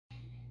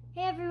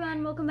Hey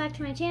everyone, welcome back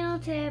to my channel.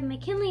 Today I have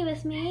McKinley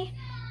with me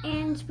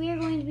and we are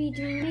going to be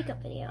doing a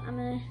makeup video. I'm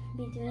going to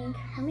be doing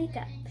her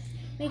makeup.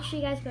 Make sure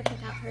you guys go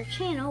check out her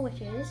channel,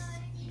 which is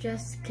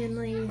just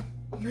Kinley.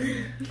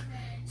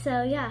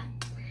 So yeah,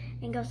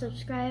 and go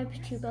subscribe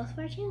to both of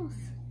our channels.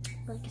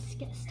 Let's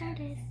get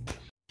started.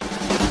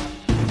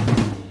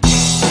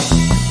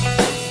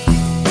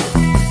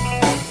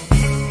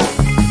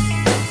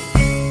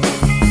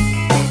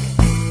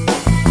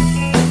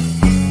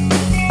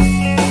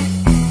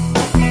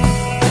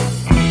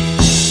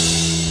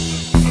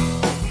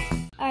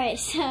 Alright,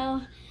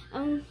 so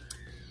I'm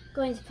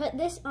going to put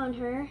this on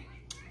her.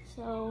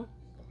 So,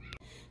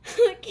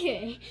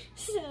 okay,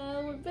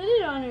 so we put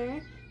it on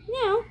her.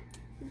 Now,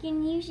 we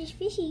can use this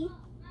fishy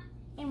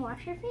and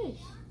wash her face.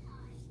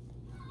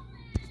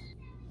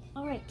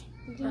 Alright,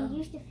 we're going to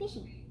use the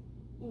fishy.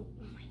 And,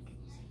 oh my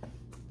goodness,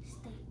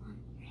 stay on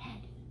your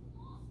head.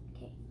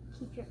 Okay,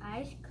 keep your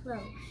eyes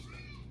closed.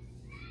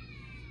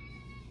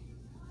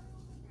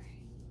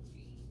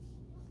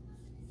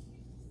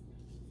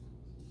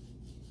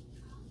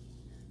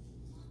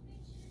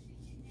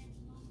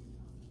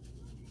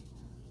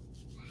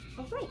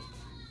 Alright,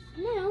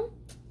 now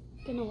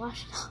I'm gonna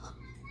wash it off.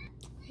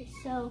 Okay,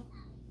 so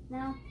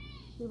now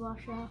we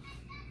wash it off.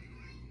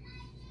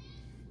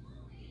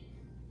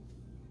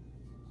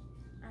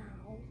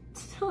 Ow,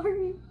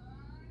 sorry.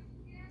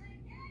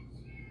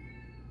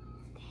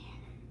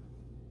 There.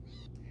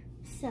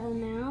 So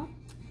now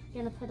I'm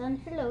gonna put on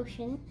her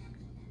lotion.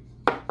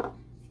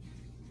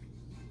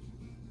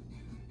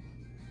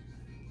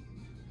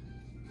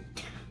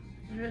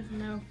 There's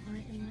no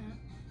point in that.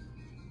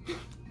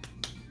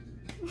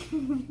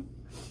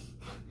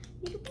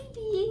 Little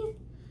baby.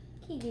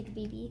 Okay, little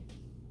baby.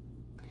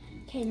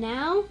 Okay,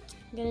 now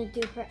I'm gonna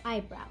do her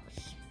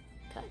eyebrows.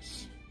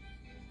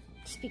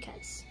 Just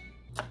because.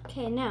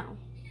 Okay, now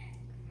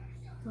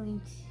I'm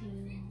going to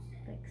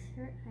fix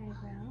her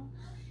eyebrows.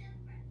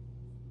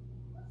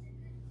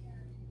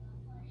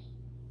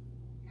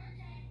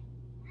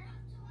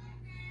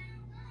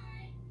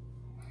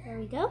 There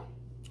we go.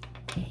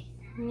 Okay,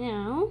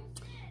 now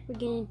we're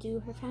gonna do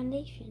her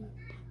foundation.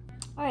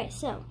 Alright,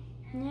 so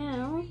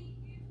now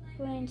I'm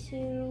going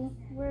to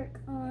work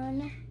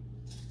on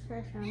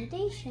her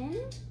foundation.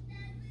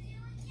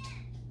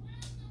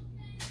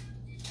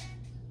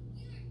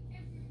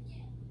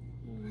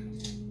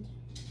 And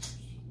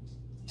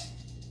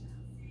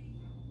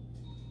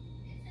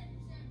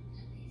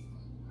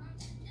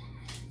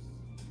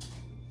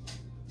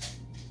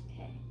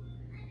okay,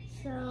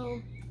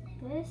 so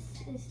this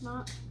is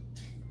not,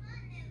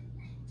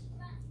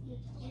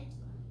 it's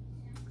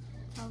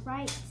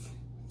alright.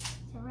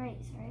 Alright,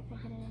 sorry if I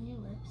get it on your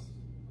lips.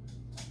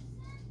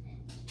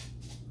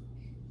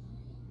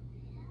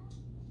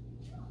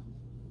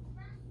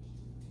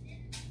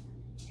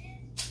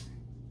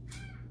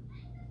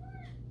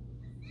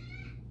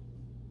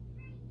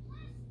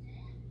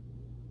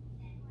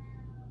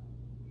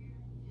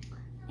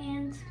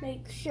 And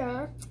make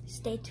sure,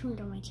 stay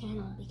tuned on my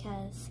channel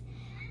because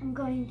I'm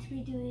going to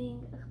be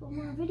doing a couple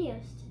more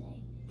videos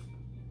today.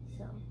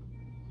 So,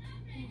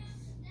 yes.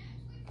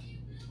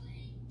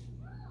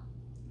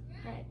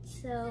 Alright,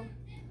 so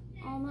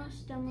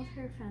almost done with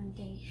her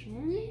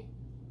foundation.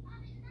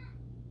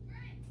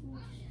 We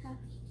just have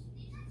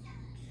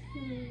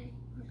to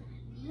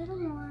a little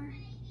more.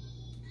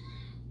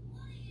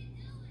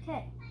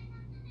 Okay.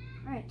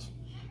 Alright,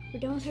 we're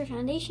done with her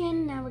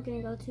foundation. Now we're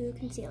gonna go to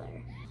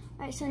concealer.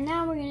 Alright, so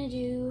now we're gonna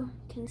do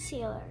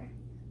concealer.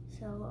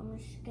 So I'm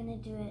just gonna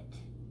do it.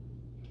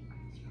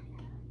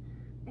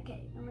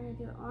 Okay, I'm gonna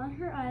do it on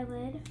her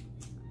eyelid.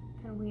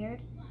 Kind of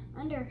weird.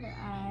 Under her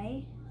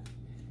eye.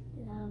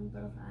 Do that on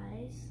both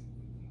eyes.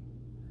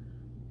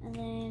 And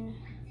then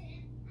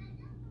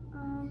a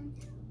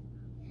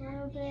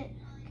little bit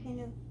kind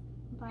of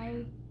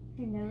by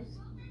your nose.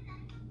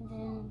 And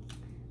then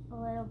a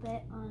little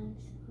bit on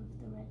some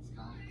of the red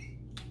spots.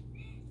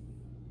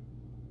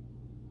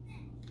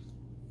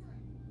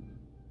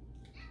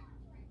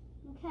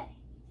 Okay.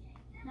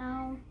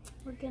 Now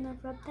we're gonna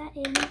rub that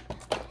in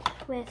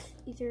with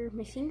either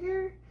my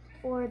finger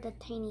or the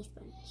tiny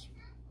sponge.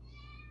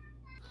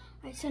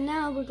 Alright, so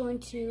now we're going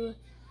to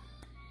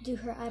do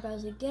her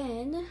eyebrows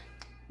again,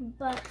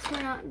 but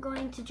we're not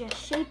going to just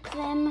shape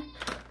them,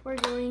 we're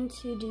going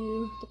to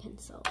do the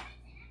pencil.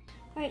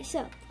 Alright,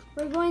 so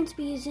we're going to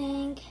be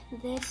using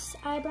this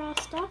eyebrow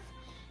stuff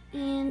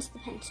and the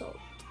pencil.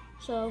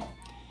 So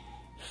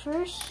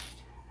first,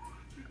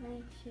 I'm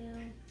going to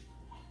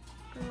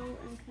go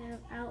and kind of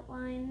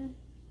outline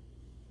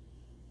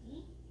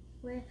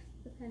with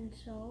the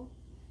pencil.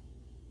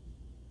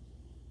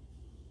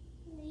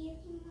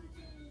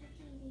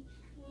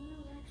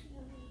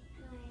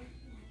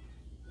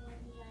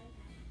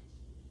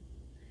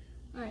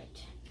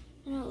 Alright,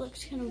 I know it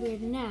looks kind of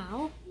weird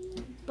now,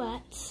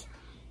 but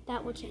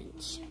that will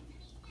change.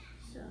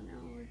 So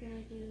now we're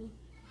going to do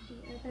the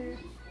other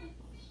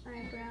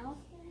eyebrow.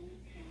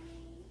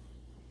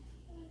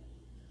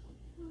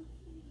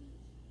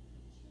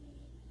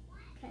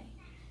 Okay,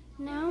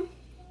 now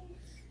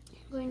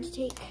I'm going to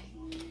take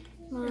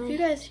If you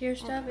guys hear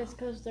stuff, it's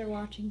because they're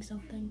watching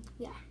something.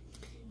 Yeah,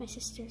 my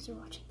sisters are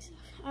watching stuff.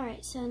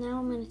 Alright, so now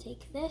I'm going to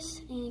take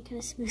this and kind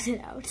of smooth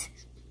it out.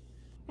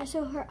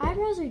 So her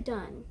eyebrows are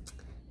done.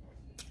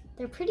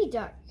 They're pretty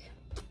dark.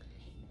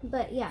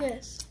 But yeah.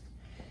 Yes.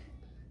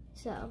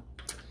 So.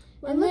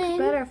 Well, it looks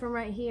better from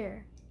right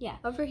here. Yeah.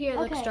 Over here it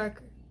looks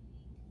darker.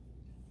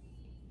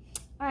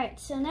 Alright,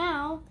 so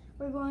now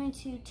we're going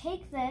to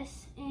take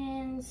this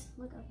and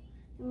look up.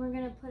 And we're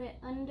going to put it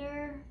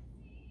under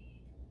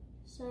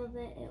so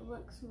that it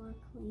looks more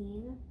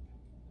clean.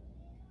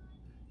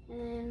 And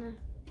then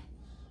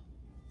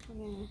we're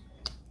going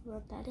to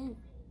rub that in.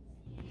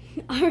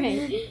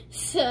 Alright,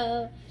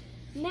 so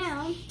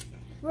now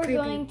we're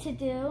going to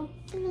do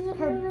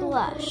her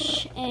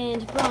blush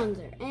and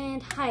bronzer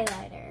and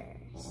highlighter.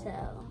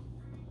 So,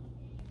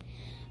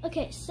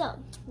 okay, so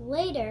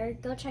later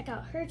go check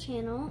out her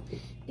channel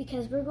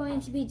because we're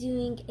going to be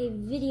doing a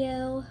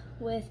video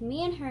with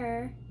me and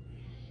her,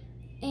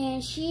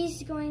 and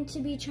she's going to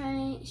be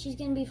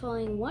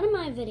following one of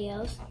my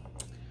videos,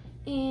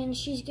 and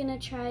she's gonna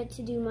try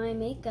to do my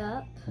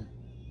makeup,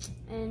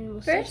 and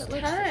we'll see if it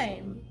looks the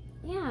same.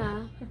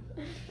 Yeah.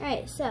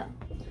 Alright, so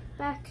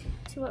back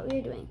to what we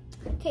were doing.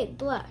 Okay,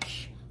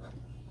 blush.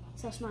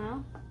 So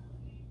smile.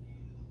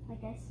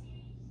 Like this.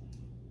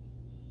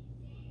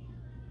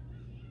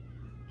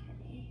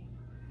 Okay.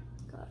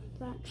 Got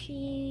that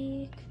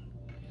cheek.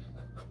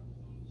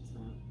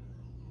 Smile.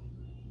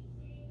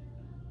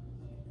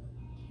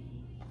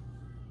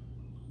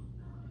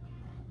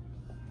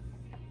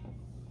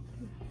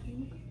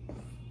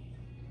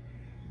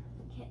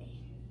 Okay.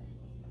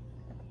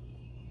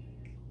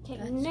 Okay,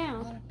 That's now.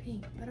 a lot of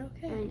pink, but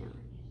okay. I know.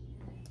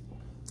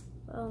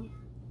 Well,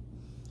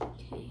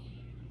 okay.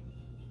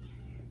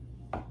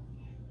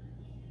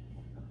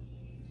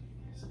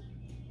 So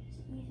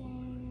even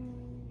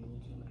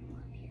need a little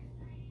more here.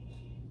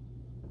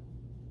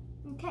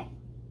 Okay.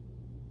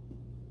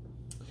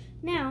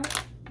 Now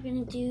we're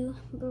gonna do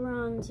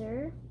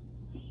bronzer.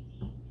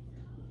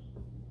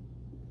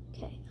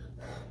 Okay.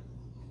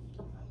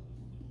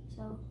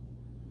 So,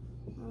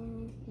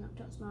 no,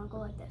 don't smile. Go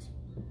like this.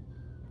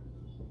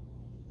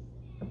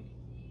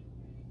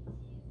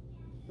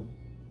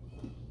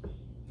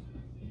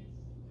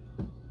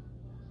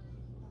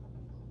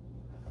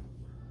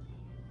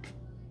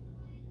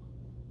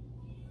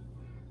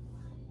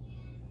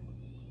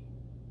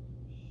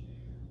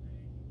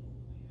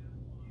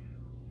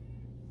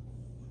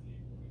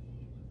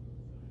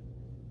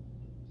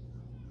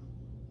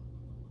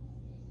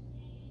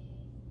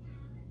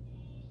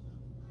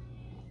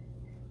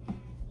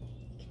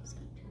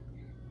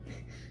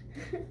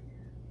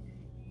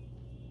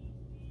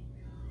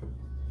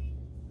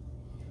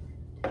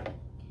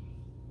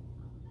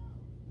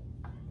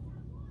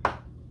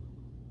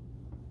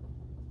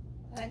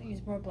 That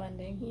needs more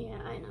blending. Yeah,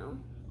 I know.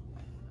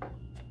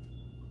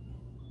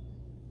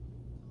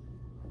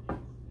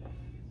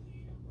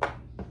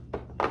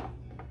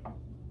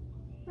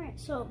 Alright,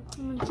 so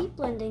I'm gonna keep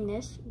blending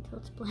this until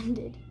it's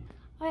blended.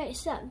 Alright,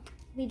 so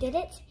we did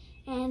it,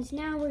 and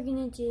now we're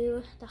gonna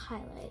do the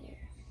highlighter.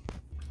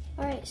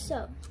 Alright,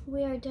 so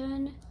we are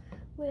done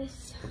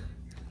with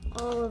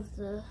all of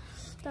the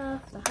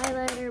stuff, the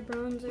highlighter,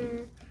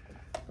 bronzer,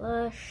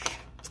 blush.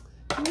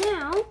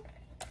 Now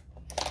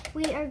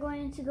we are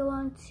going to go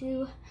on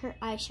to her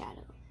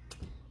eyeshadow.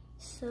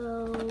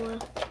 So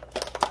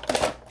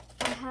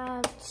I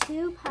have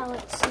two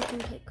palettes you can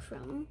pick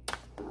from.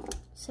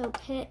 So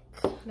pick.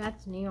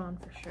 That's neon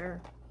for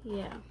sure.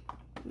 Yeah,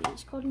 I mean,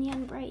 it's called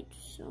Neon Bright.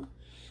 So,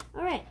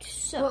 all right.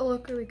 So what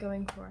look are we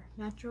going for?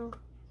 Natural?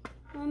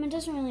 It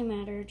doesn't really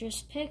matter.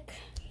 Just pick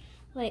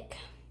like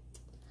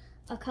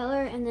a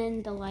color and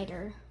then the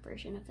lighter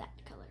version of that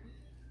color.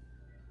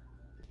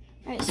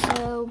 All right.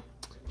 So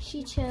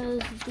she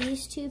chose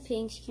these two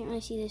pinks. You can't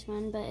really see this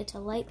one, but it's a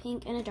light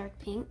pink and a dark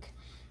pink.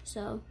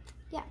 So,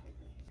 yeah.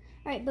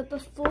 All right, but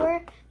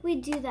before we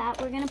do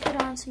that, we're gonna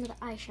put on some of the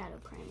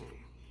eyeshadow primer.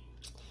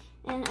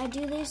 And I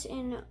do this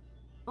in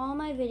all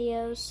my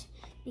videos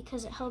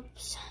because it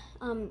helps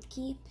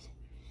keep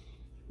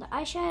the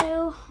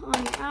eyeshadow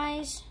on your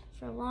eyes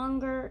for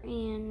longer,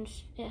 and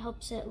it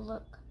helps it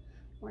look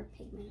more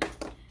pigmented.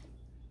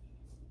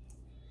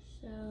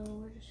 So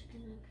we're just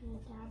gonna kind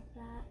of dab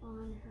that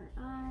on her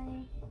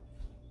eye.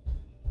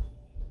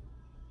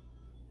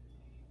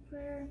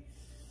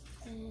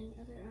 And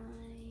other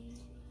eye.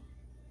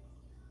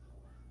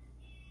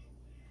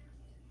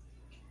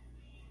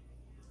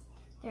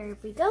 There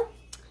we go.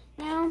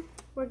 Now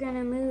we're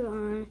gonna move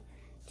on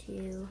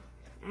to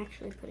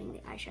actually putting the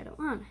eyeshadow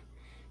on.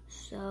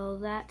 So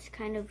that's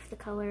kind of the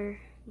color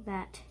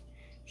that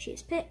she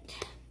has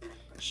picked.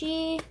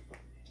 She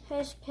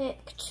has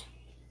picked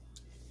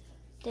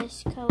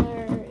this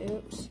color,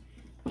 oops,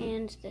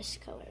 and this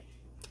color.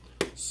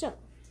 So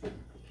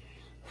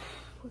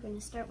we're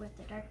gonna start with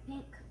the dark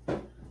pink.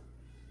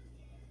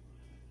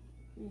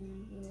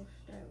 And we'll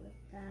start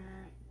with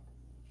that.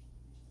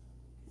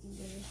 And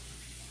this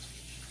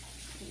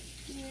right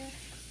here.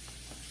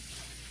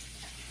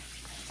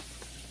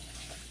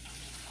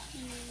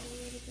 And a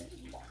little bit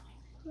more.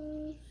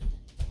 close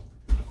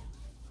a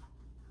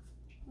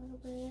little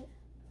bit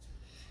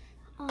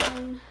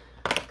on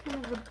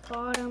kind of the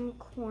bottom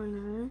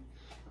corner. I'm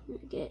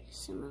gonna get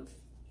some of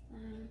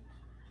that,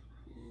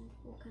 and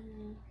we'll kind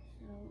of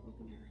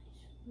open your eyes.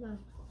 No.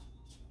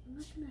 I'm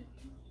not gonna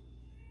do.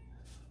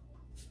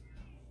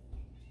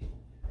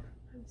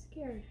 I'm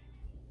scared.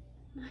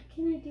 I'm not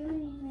gonna do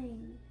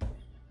anything.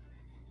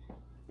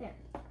 There.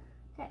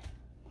 Okay.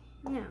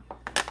 Now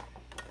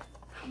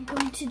I'm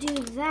going to do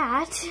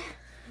that.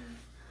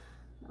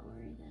 Don't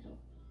worry, that'll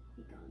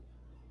be gone.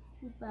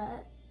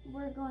 But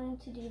we're going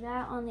to do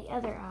that on the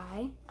other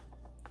eye.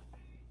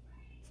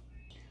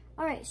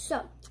 Alright,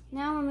 so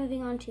now we're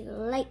moving on to the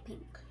light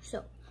pink.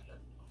 So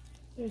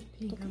there's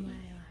pink on my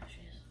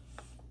eyelashes.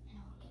 And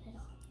I'll get it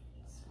on.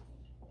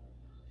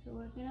 So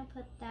we're gonna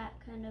put that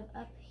kind of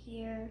up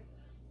here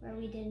where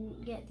we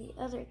didn't get the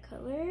other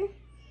color.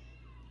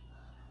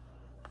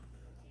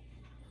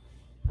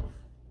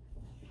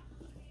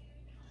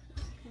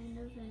 Kind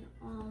of an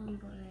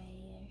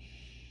ombre-ish.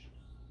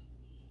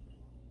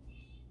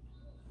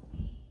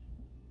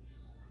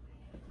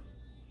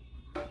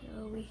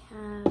 So we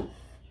have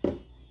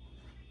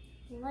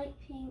light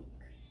pink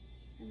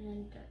and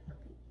then dark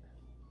pink.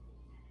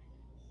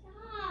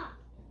 Stop!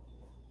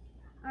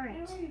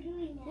 Alright,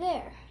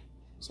 there.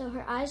 So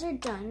her eyes are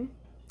done.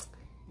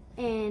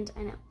 And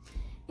I know.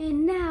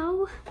 And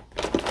now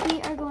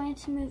we are going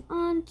to move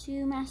on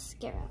to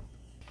mascara.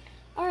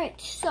 Alright,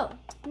 so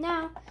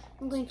now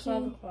I'm going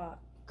to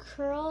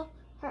curl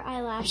her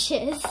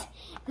eyelashes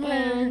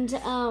and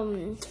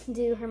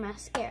do her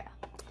mascara.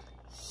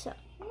 So,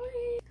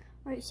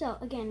 alright, so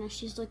again, as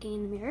she's looking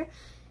in the mirror,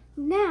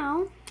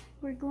 now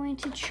we're going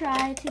to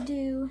try to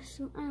do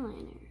some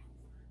eyeliner.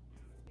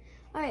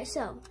 Alright,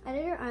 so I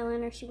did her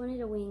eyeliner. She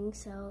wanted a wing,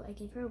 so I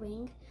gave her a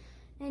wing.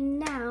 And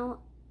now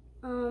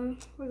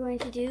we're going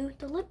to do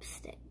the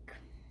lipstick.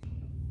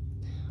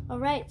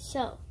 Alright,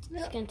 so I'm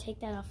just going to take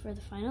that off for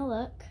the final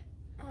look.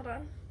 Hold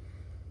on.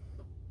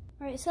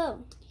 Alright,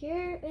 so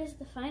here is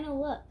the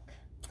final look.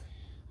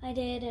 I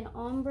did an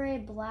ombre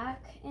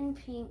black and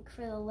pink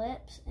for the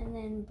lips and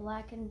then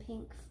black and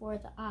pink for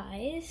the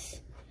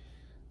eyes.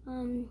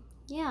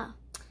 Yeah,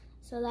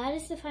 so that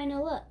is the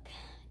final look.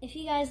 If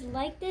you guys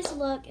like this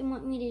look and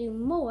want me to do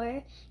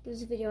more, give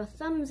this video a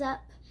thumbs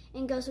up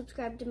and go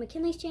subscribe to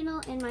McKinley's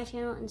channel and my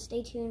channel and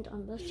stay tuned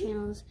on both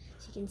channels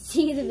so you can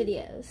see the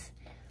videos.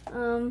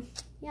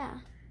 Yeah.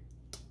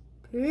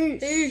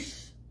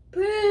 Peace.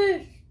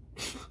 Peace.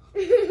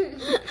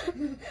 Peace.